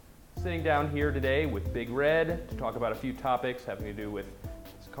Sitting down here today with Big Red to talk about a few topics having to do with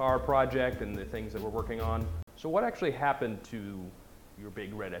this car project and the things that we're working on. So what actually happened to your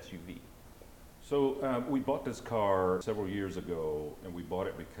Big Red SUV? So we bought this car several years ago, and we bought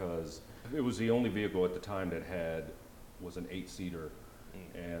it because it was the only vehicle at the time that was an 8-seater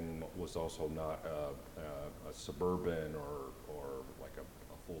and was also not a Suburban or like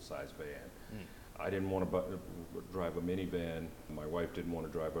a full-size van. I didn't want to drive a minivan. My wife didn't want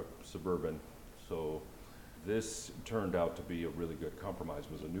to drive a Suburban. So this turned out to be a really good compromise.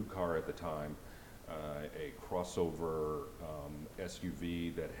 It was a new car at the time, a crossover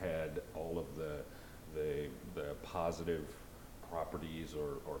SUV that had all of the positive properties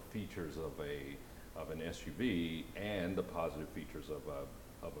or features of an SUV and the positive features of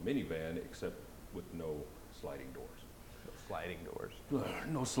a minivan, except with no sliding doors. Sliding doors.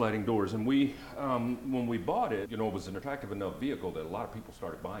 No sliding doors. And we, when we bought it, it was an attractive enough vehicle that a lot of people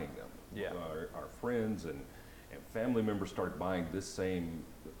started buying them. Yeah. Our friends and family members started buying this same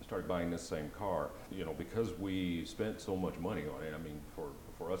car. Because we spent so much money on it. I mean,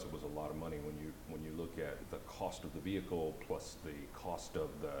 for us, it was a lot of money when you look at the cost of the vehicle plus the cost of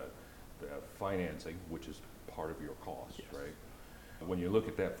the financing, which is part of your cost, yes. Right? When you look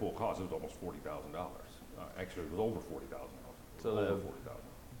at that full cost, it was almost $40,000. Actually, it was over $40,000. So the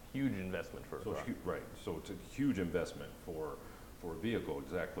huge investment for a car. Right. So it's a huge investment for a vehicle,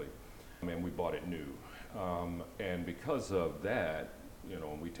 exactly. And we bought it new. And because of that,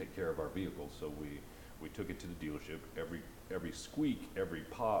 we take care of our vehicles. So we took it to the dealership. Every squeak, every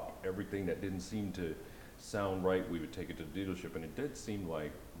pop, everything that didn't seem to sound right, we would take it to the dealership. And it did seem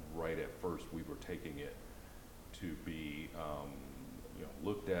like right at first we were taking it to be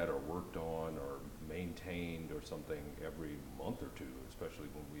looked at or worked on or maintained or something every month or two, especially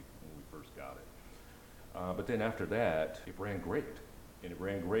when we first got it. But then after that, it ran great, and it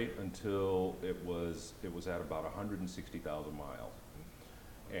ran great until it was at about 160,000 miles,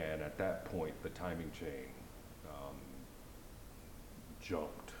 and at that point, the timing chain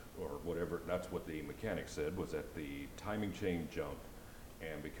jumped, or whatever. That's what the mechanic said, was that the timing chain jumped,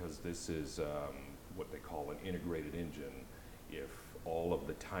 and because this is what they call an integrated engine, if all of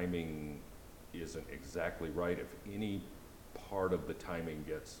the timing isn't exactly right, if any part of the timing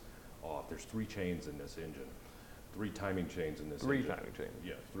gets off, there's 3 chains in this engine, 3 timing chains in this engine. 3 timing chains?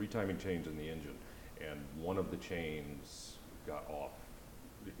 Yeah, 3 timing chains in the engine, and one of the chains got off.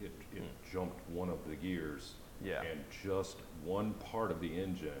 It jumped one of the gears, yeah. And just one part of the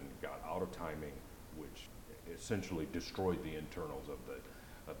engine got out of timing, which essentially destroyed the internals of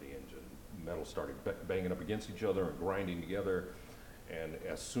the engine. Metal started banging up against each other and grinding together. And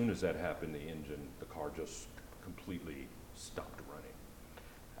as soon as that happened, the car just completely stopped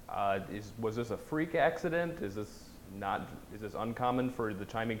running. Was this a freak accident? Is this uncommon for the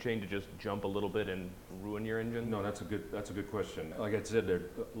timing chain to just jump a little bit and ruin your engine? No, that's a good question. Like I said,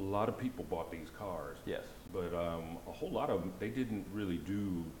 a lot of people bought these cars. Yes. But a whole lot of them, they didn't really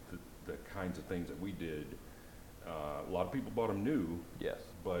do the kinds of things that we did. A lot of people bought them new. Yes.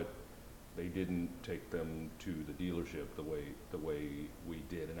 But they didn't take them to the dealership the way we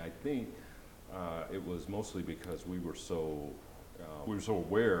did, and I think it was mostly because we were so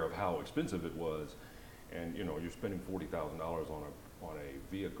aware of how expensive it was, and you're spending $40,000 on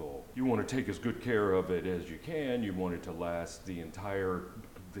a vehicle. You want to take as good care of it as you can. You want it to last the entire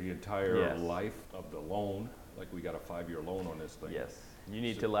yes. life of the loan. Like, we got a 5-year loan on this thing. Yes. You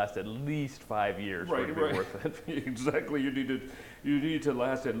need to last at least 5 years for it to be worth it. Exactly. You need to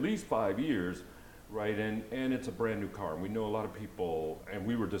last at least 5 years, right? And it's a brand new car. And we know a lot of people, and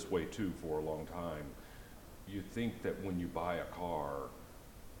we were this way too for a long time. You think that when you buy a car,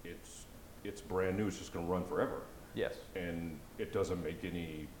 it's brand new. It's just going to run forever. Yes. And it doesn't make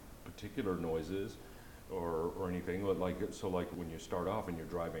any particular noises or anything. Like when you start off and you're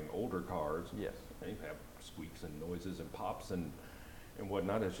driving older cars, yes, you have squeaks and noises and pops and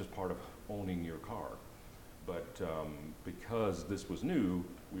whatnot. It's just part of owning your car. But because this was new,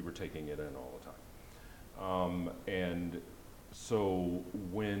 we were taking it in all the time. And so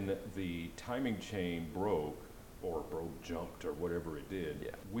when the timing chain jumped, or whatever it did, yeah.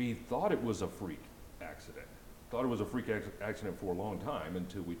 We thought it was a freak accident. Thought it was a freak accident for a long time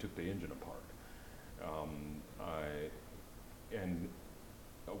until we took the engine apart. And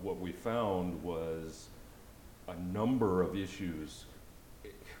what we found was a number of issues.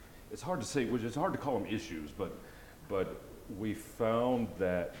 It's hard to say, it's hard to call them issues, but we found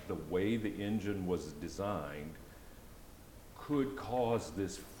that the way the engine was designed could cause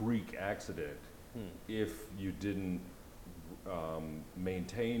this freak accident if you didn't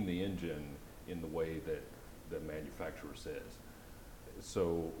maintain the engine in the way that the manufacturer says.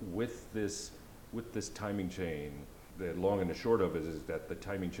 So with this timing chain, the long and the short of it is that the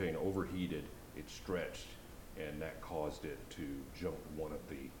timing chain overheated, it stretched, and that caused it to jump one of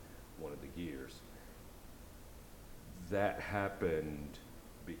the gears. That happened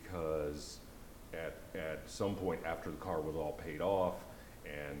because at some point after the car was all paid off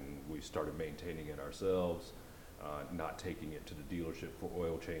and we started maintaining it ourselves, not taking it to the dealership for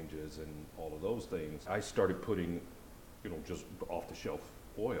oil changes and all of those things, I started putting, just off the shelf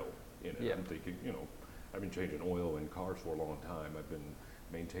oil in it. Yeah. I'm thinking, I've been changing oil in cars for a long time. I've been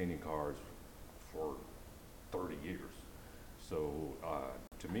maintaining cars for 30 years. So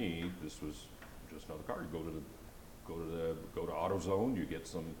to me, this was just another car. You go to AutoZone, you get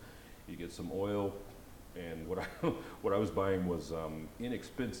some oil, and what I was buying was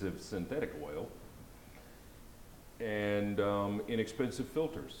inexpensive synthetic oil and inexpensive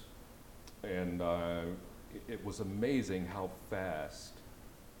filters, and it was amazing how fast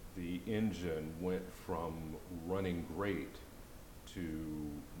the engine went from running great to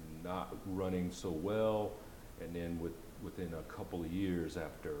not running so well, and then within a couple of years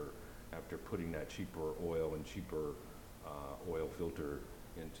after putting that cheaper oil and cheaper oil filter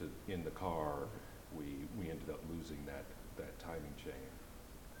in the car, we ended up losing that timing chain.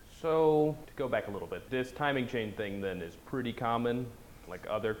 So to go back a little bit, this timing chain thing then is pretty common. Like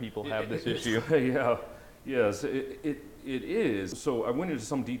other people have this issue. Yeah, yes, it is. So I went into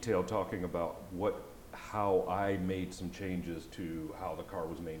some detail talking about how I made some changes to how the car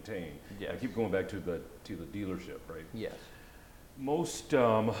was maintained. Yes. I keep going back to the dealership, right? Yes. Most,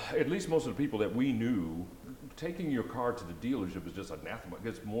 at least most of the people that we knew, taking your car to the dealership is just anathema.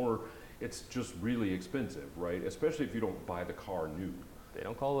 It's just really expensive, right? Especially if you don't buy the car new. They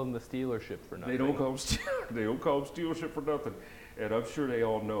don't call them the stealership for nothing. They don't call them dealership for nothing. And I'm sure they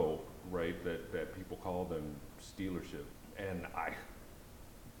all know, right, that people call them stealership. And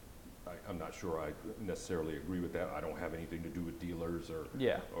I'm not sure I necessarily agree with that. I don't have anything to do with dealers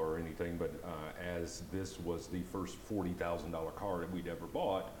or anything, but as this was the first $40,000 car that we'd ever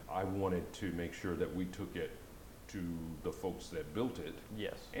bought, I wanted to make sure that we took it to the folks that built it.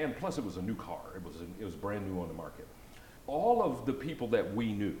 Yes. And plus it was a new car. It was brand new on the market. All of the people that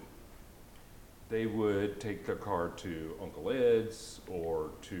we knew, they would take their car to Uncle Ed's or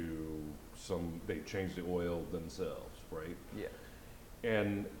to they'd change the oil themselves, right? Yeah.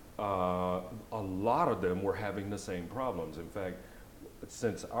 And a lot of them were having the same problems. In fact,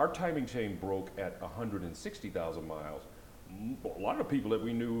 since our timing chain broke at 160,000 miles, a lot of people that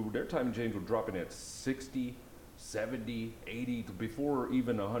we knew, their timing chains were dropping at 60, 70, 80, before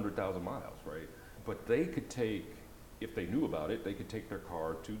even 100,000 miles, right? But they could take, if they knew about it, they could take their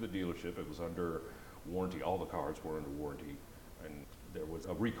car to the dealership. It was under warranty. All the cars were under warranty. And there was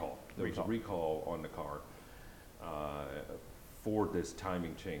a recall. There was a recall on the car for this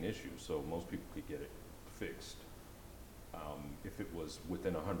timing chain issue. So most people could get it fixed. If it was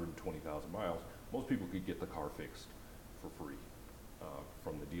within 120,000 miles, most people could get the car fixed for free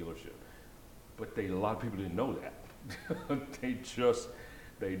from the dealership. But a lot of people didn't know that.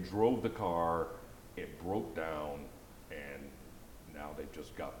 They drove the car, it broke down, and now they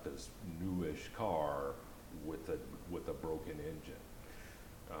just got this newish car with a broken engine.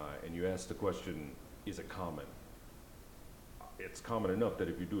 And you asked the question, is it common? It's common enough that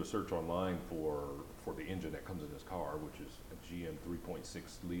if you do a search online for the engine that comes in this car, which is a GM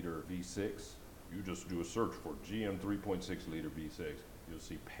 3.6 liter V6, you just do a search for GM 3.6 liter V6, you'll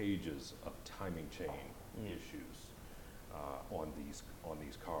see pages of timing chain issues on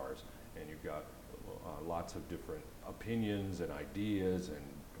these cars, and you've got lots of different opinions and ideas and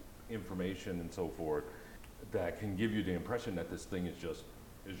information and so forth that can give you the impression that this thing is just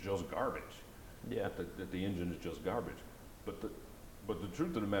garbage. Yeah. That the engine is just garbage. But the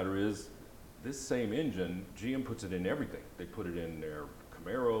truth of the matter is, this same engine, GM puts it in everything. They put it in their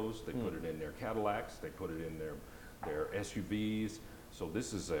Camaros, they put it in their Cadillacs, they put it in their SUVs. So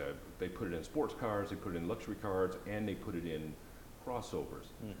they put it in sports cars, they put it in luxury cars, and they put it in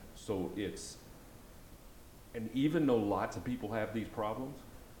crossovers. So and even though lots of people have these problems,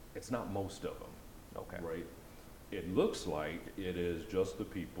 it's not most of them. Okay. Right? It looks like it is just the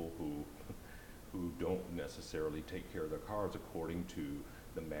people who don't necessarily take care of their cars according to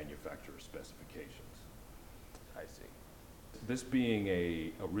the manufacturer's specifications. I see. This being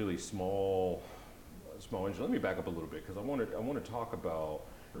a really small engine, let me back up a little bit because I want to talk about,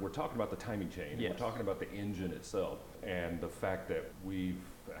 we're talking about the timing chain, Yes. We're talking about the engine itself, and the fact that we've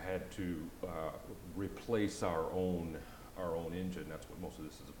had to replace our own engine. That's what most of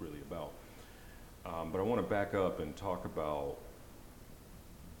this is really about. But I want to back up and talk about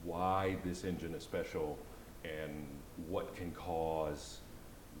why this engine is special and what can cause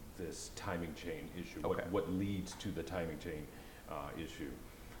this timing chain issue, Okay. what leads to the timing chain issue.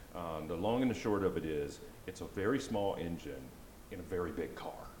 The long and the short of it is, it's a very small engine in a very big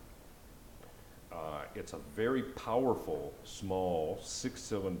car. It's a very powerful, small,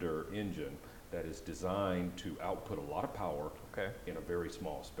 6-cylinder engine that is designed to output a lot of power Okay. in a very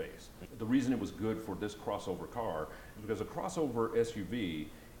small space. The reason it was good for this crossover car is because a crossover SUV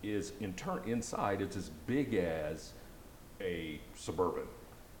is inside, it's as big as a Suburban.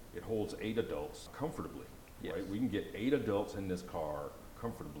 It holds 8 adults comfortably, Yes. right? We can get 8 adults in this car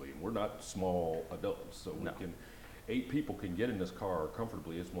comfortably, and we're not small adults, so No. 8 people can get in this car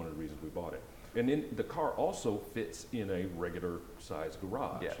comfortably. It's one of the reasons we bought it. And then the car also fits in a regular size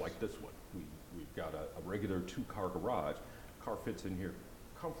garage, Yes. like this one. We've got a regular 2-car garage. Car fits in here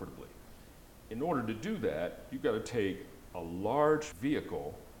comfortably. In order to do that, you've got to take a large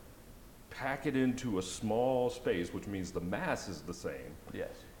vehicle, pack it into a small space, which means the mass is the same. Yes.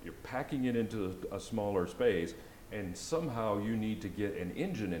 You're packing it into a smaller space, and somehow you need to get an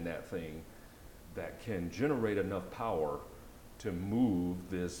engine in that thing that can generate enough power to move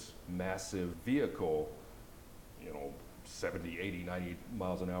this massive vehicle, 70, 80, 90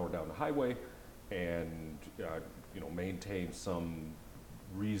 miles an hour down the highway, and maintain some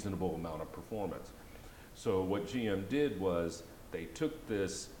reasonable amount of performance. So what GM did was they took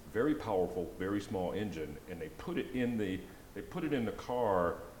this very powerful, very small engine, and they put it in the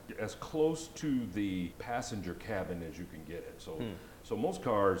car as close to the passenger cabin as you can get it. So most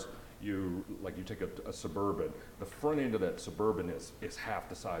cars, you take a Suburban, the front end of that Suburban is half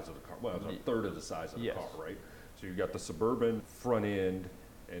the size of the car. Well, it's a third of the size of the Yes. car, right? So you've got the Suburban front end,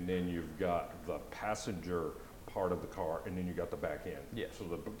 and then you've got the passenger part of the car, and then you got the back end. Yes. So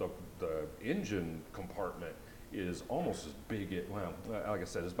the engine compartment is almost as big, like I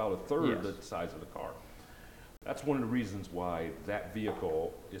said, it's about a third Yes. the size of the car. That's one of the reasons why that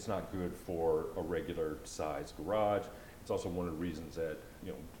vehicle is not good for a regular size garage. It's also one of the reasons that,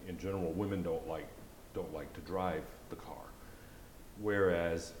 in general, women don't like to drive the car.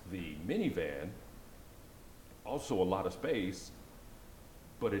 Whereas the minivan, also a lot of space,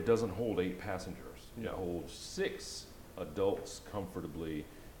 but it doesn't hold 8 passengers. It No. holds 6 adults comfortably.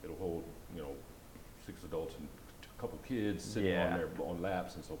 It'll hold, 6 adults and a couple kids sitting Yeah. on there on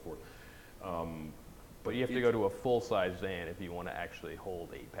laps and so forth. But you have to go to a full-size van if you want to actually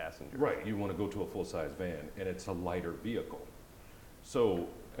hold 8 passengers. Right, you want to go to a full-size van, and it's a lighter vehicle. So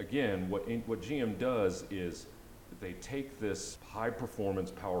again, what GM does is they take this high-performance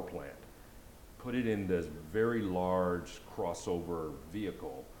power plant, put it in this very large crossover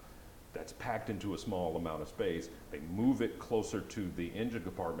vehicle that's packed into a small amount of space. They move it closer to the engine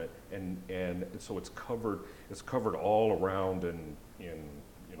compartment, and so it's covered all around in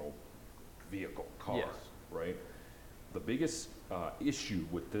vehicle, car, Yes. right? The biggest issue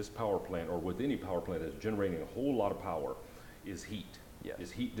with this power plant, or with any power plant that's generating a whole lot of power, is heat. Yes.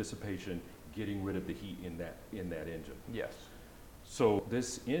 Is heat dissipation, getting rid of the heat in that engine. Yes. So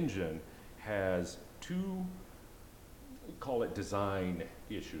this engine has 2, call it design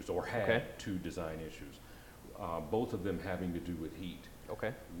issues, or had Okay. 2 design issues. Both of them having to do with heat.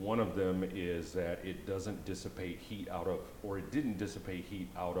 Okay. One of them is that it doesn't dissipate heat or it didn't dissipate heat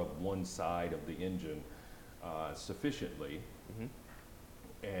out of one side of the engine sufficiently. Mhm.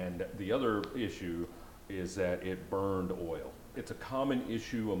 And the other issue is that it burned oil. It's a common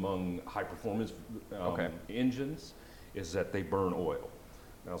issue among high-performance Okay. engines, is that they burn oil.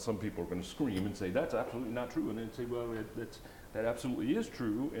 Now, some people are going to scream and say, that's absolutely not true, and then say, well, that absolutely is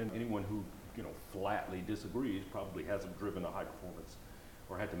true, and anyone who flatly disagrees probably hasn't driven a high-performance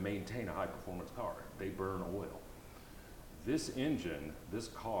or had to maintain a high-performance car. They burn oil. This engine, this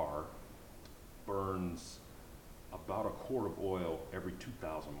car, burns about a quart of oil every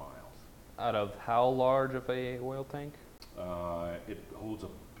 2,000 miles. Out of how large of a oil tank? It holds a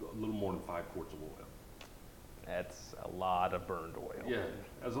little more than 5 quarts of oil. That's a lot of burned oil. Yeah,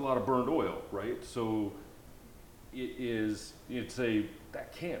 that's a lot of burned oil, right? So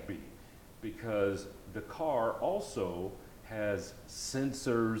that can't be, because the car also has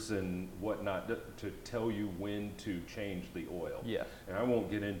sensors and whatnot to tell you when to change the oil. Yes. And I won't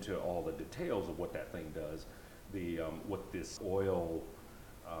get into all the details of what that thing does, what this oil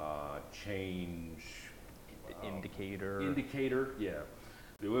change Indicator. yeah.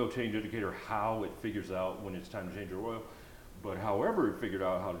 The oil change indicator, how it figures out when it's time to change your oil. But however it figured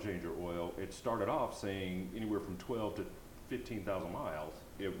out how to change your oil, it started off saying anywhere from 12 to 15,000 miles.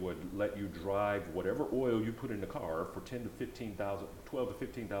 It would let you drive whatever oil you put in the car for 12 to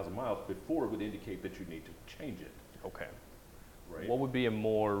 15,000 miles before it would indicate that you need to change it. Okay. right? What would be a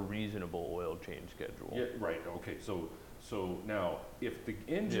more reasonable oil change schedule? Yeah, right, okay, so now, if the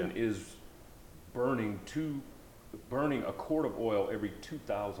engine Yeah. is burning a quart of oil every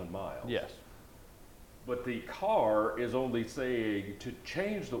 2,000 miles. Yes. But the car is only saying to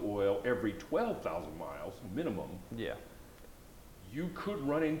change the oil every 12,000 miles minimum, Yeah. you could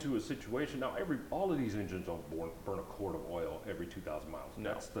run into a situation. Now, all of these engines don't burn a quart of oil every 2,000 miles.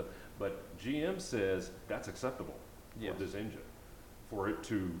 No. But GM says that's acceptable Yes. for this engine, for it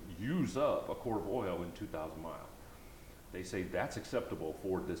to use up a quart of oil in 2,000 miles. They say that's acceptable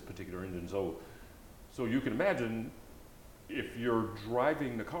for this particular engine. So you can imagine if you're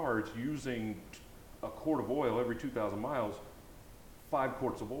driving the car, it's using a quart of oil every 2,000 miles, 5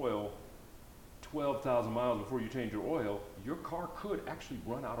 quarts of oil, 12,000 miles before you change your oil, your car could actually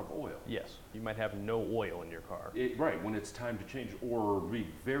run out of oil. Yes. You might have no oil in your car. Right, when it's time to change, or be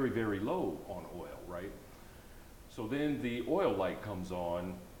very, very low on oil, right? So then the oil light comes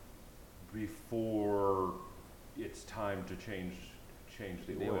on before it's time to change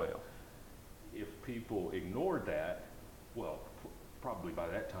the oil. If people ignored that, well, probably by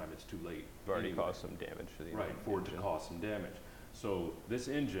that time it's too late. You've already anyway. caused some damage to the Right, for it to engine. cause some damage. So this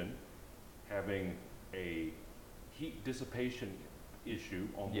engine having a heat dissipation issue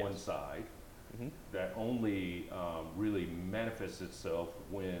on one Yes. side Mhm. that only really manifests itself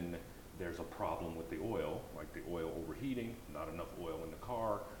when there's a problem with the oil, like the oil overheating, not enough oil in the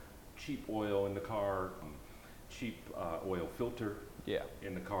car, cheap oil in the car, cheap oil filter Yeah.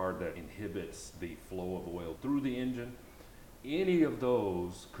 in the car that inhibits the flow of oil through the engine. Any of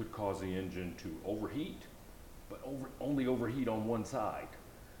those could cause the engine to overheat, but only overheat on one side.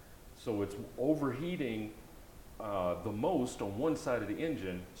 So it's overheating the most on one side of the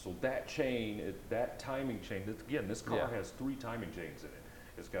engine. So that chain, that timing chain, again, this car Yeah. has 3 timing chains in it.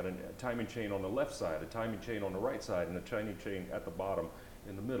 It's got a timing chain on the left side, a timing chain on the right side, and a timing chain at the bottom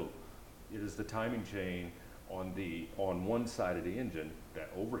in the middle. It is the timing chain on one side of the engine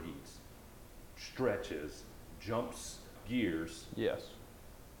that overheats, stretches, jumps gears, Yes.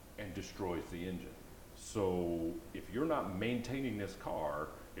 and destroys the engine. So if you're not maintaining this car,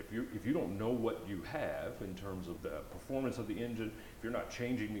 if you don't know what you have in terms of the performance of the engine, if you're not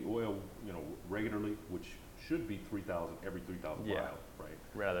changing the oil, regularly, which should be every 3,000 Yeah. miles, right?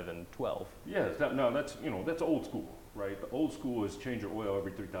 Rather than 12. Yes, that's old school, right? The old school is change your oil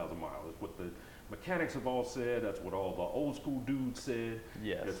every 3,000 miles. That's what the mechanics have all said. That's what all the old school dudes said.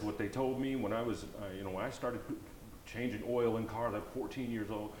 Yes. That's what they told me when I was, when I started changing oil in cars at 14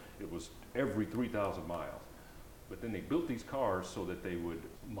 years old. It was every 3,000 miles. But then they built these cars so that they would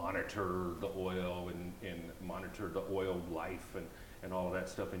monitor the oil and monitor the oil life and all of that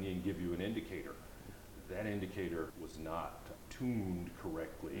stuff, and then give you an indicator. That indicator was not tuned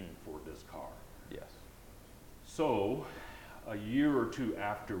correctly for this car. Yes. So, a year or two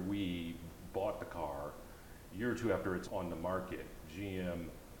after we bought the car, a year or two after it's on the market, GM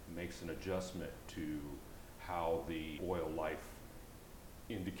makes an adjustment to how the oil life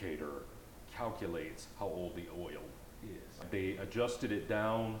indicator calculates how old the oil is. They adjusted it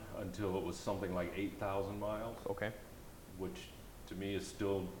down until it was something like 8,000 miles, Okay. which to me is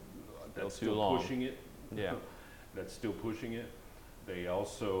that's too still long. pushing it. Yeah. That's still pushing it. They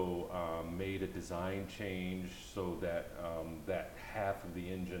also made a design change so that that half of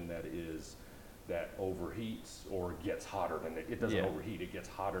the engine that overheats or gets hotter than it doesn't Yeah. overheat, it gets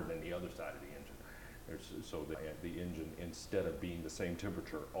hotter than the other side of the engine. So that the engine, instead of being the same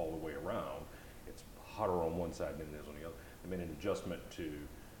temperature all the way around, it's hotter on one side than it is on the other. They made an adjustment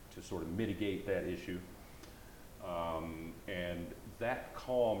to sort of mitigate that issue. And that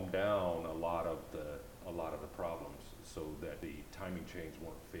calmed down a lot of the problems, so that the timing chains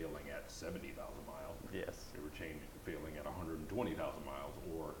weren't failing at 70,000 miles. Yes. They were failing at 120,000 miles,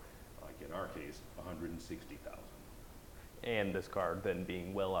 or like in our case, 160,000. And this car then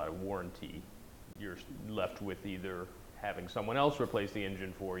being well out of warranty, you're left with either having someone else replace the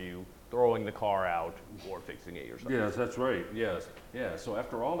engine for you, throwing the car out, or fixing it yourself. Yes, that's right. Yes, yeah. So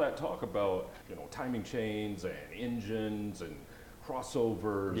after all that talk about timing chains and engines and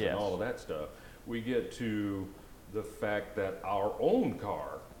crossovers Yes. and all of that stuff, we get to the fact that our own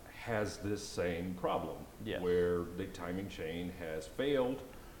car has this same problem, Yes. where the timing chain has failed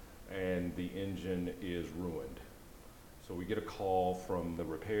and the engine is ruined. So we get a call from the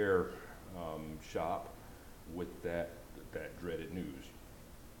repair shop with that dreaded news: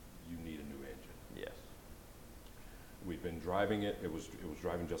 you need a new engine. Yes. We've been driving it. It was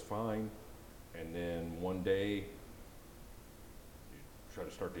driving just fine, and then one day, you try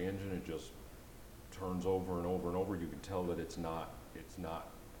to start the engine, it just turns over and over and over. You can tell that it's not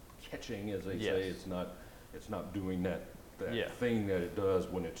catching, as they say. Yes. It's not doing that Yeah. thing that it does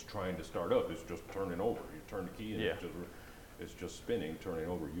when it's trying to start up. It's just turning over. You turn the key and Yeah. it's just spinning, turning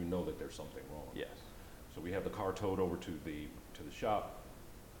over. You know that there's something wrong. Yes. So we have the car towed over to the shop.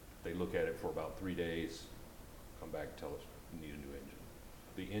 They look at it for about 3 days, come back and tell us we need a new engine.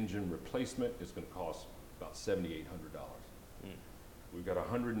 The engine replacement is going to cost about $7,800. Mm. We've got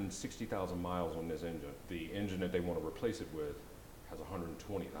 160,000 miles on this engine. The engine that they want to replace it with has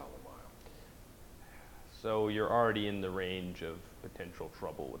 120,000 miles. So you're already in the range of potential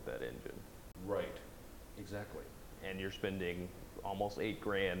trouble with that engine. Right, exactly. And you're spending almost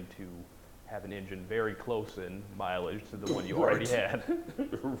 $8,000 to have an engine very close in mileage to the one you already had.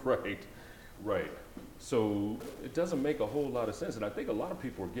 Right. So it doesn't make a whole lot of sense, and I think a lot of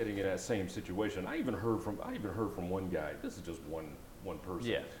people are getting in that same situation. I even heard from one guy. This is just one person.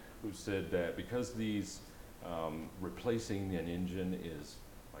 Yes. Who said that because these replacing an engine is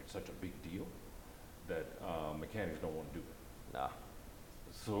like such a big deal that mechanics don't want to do it. Nah.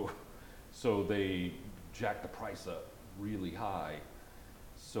 So they jack the price up really high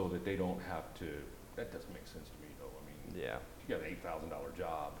so that they don't have to. That doesn't make sense to me, though. I mean, Yeah. if you got an $8,000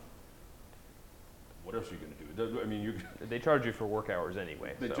 job, what else are you going to do? I mean, They charge you for work hours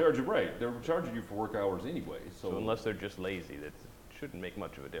anyway. they so. charge you, right. They're charging you for work hours anyway. So unless they're just lazy, that shouldn't make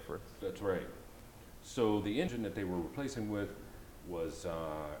much of a difference. That's right. So the engine that they were replacing with was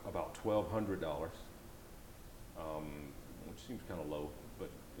about $1,200, which seems kind of low, but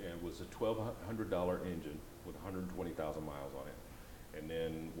yeah, it was a $1,200 engine with 120,000 miles on it. And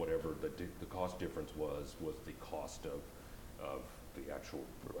then whatever the cost difference was the cost of the actual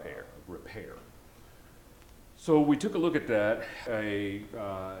repair. So we took a look at that. I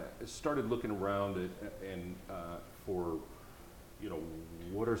started looking around and for,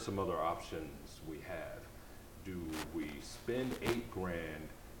 what are some other options we have? Do we spend $8,000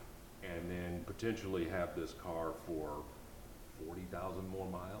 and then potentially have this car for 40,000 more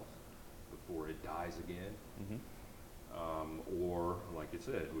miles before it dies again? Mm-hmm. Or, like I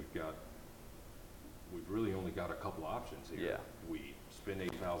said, we've really only got a couple options here. Yeah. We spend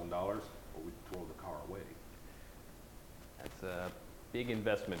 $8,000 or we throw the car away. That's a big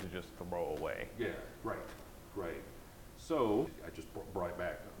investment to just throw away. Yeah, right. So I just brought it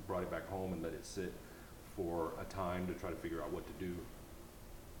back home and let it sit for a time to try to figure out what to do.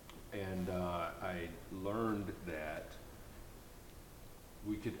 And I learned that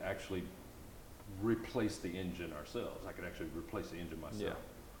we could actually replace the engine ourselves. I could actually replace the engine myself. Yeah.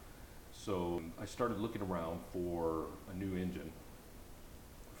 So I started looking around for a new engine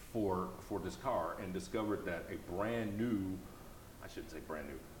for this car and discovered that a brand new, I shouldn't say brand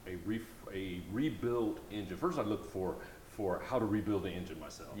new, a rebuilt engine. First I looked for how to rebuild the engine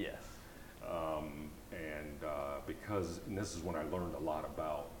myself. Yes. Because this is when I learned a lot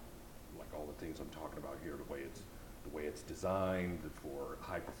about like all the things I'm talking about here, the way it's designed for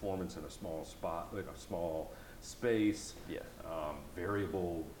high performance in a small space. Yes.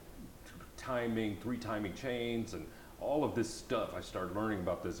 Variable timing, 3 timing chains, and all of this stuff. I started learning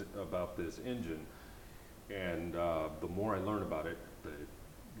about this engine, and the more I learn about it, the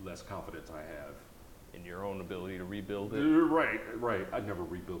less confidence I have In your own ability to rebuild it. Right. I never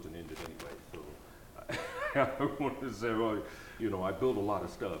rebuilt an engine anyway, so I want to say, well, I build a lot of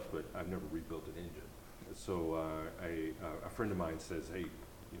stuff, but I've never rebuilt an engine. So a friend of mine says, hey, you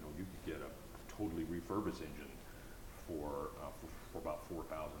could get a totally refurbished engine for about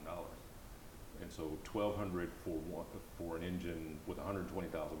 $4,000, and so $1,200 for an engine with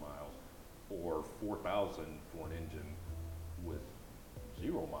 120,000 miles, or $4,000 for an engine with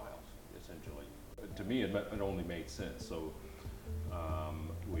 0 miles, essentially. To me, it only made sense. So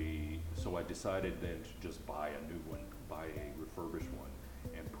I decided then to just buy a new one, buy a refurbished one,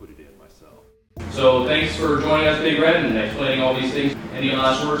 and put it in myself. So thanks for joining us, Big Red, and explaining all these things. Any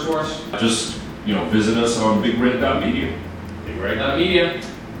last words for us? Just, visit us on BigRed.media. BigRed.media.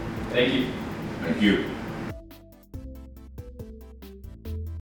 Thank you. Thank you.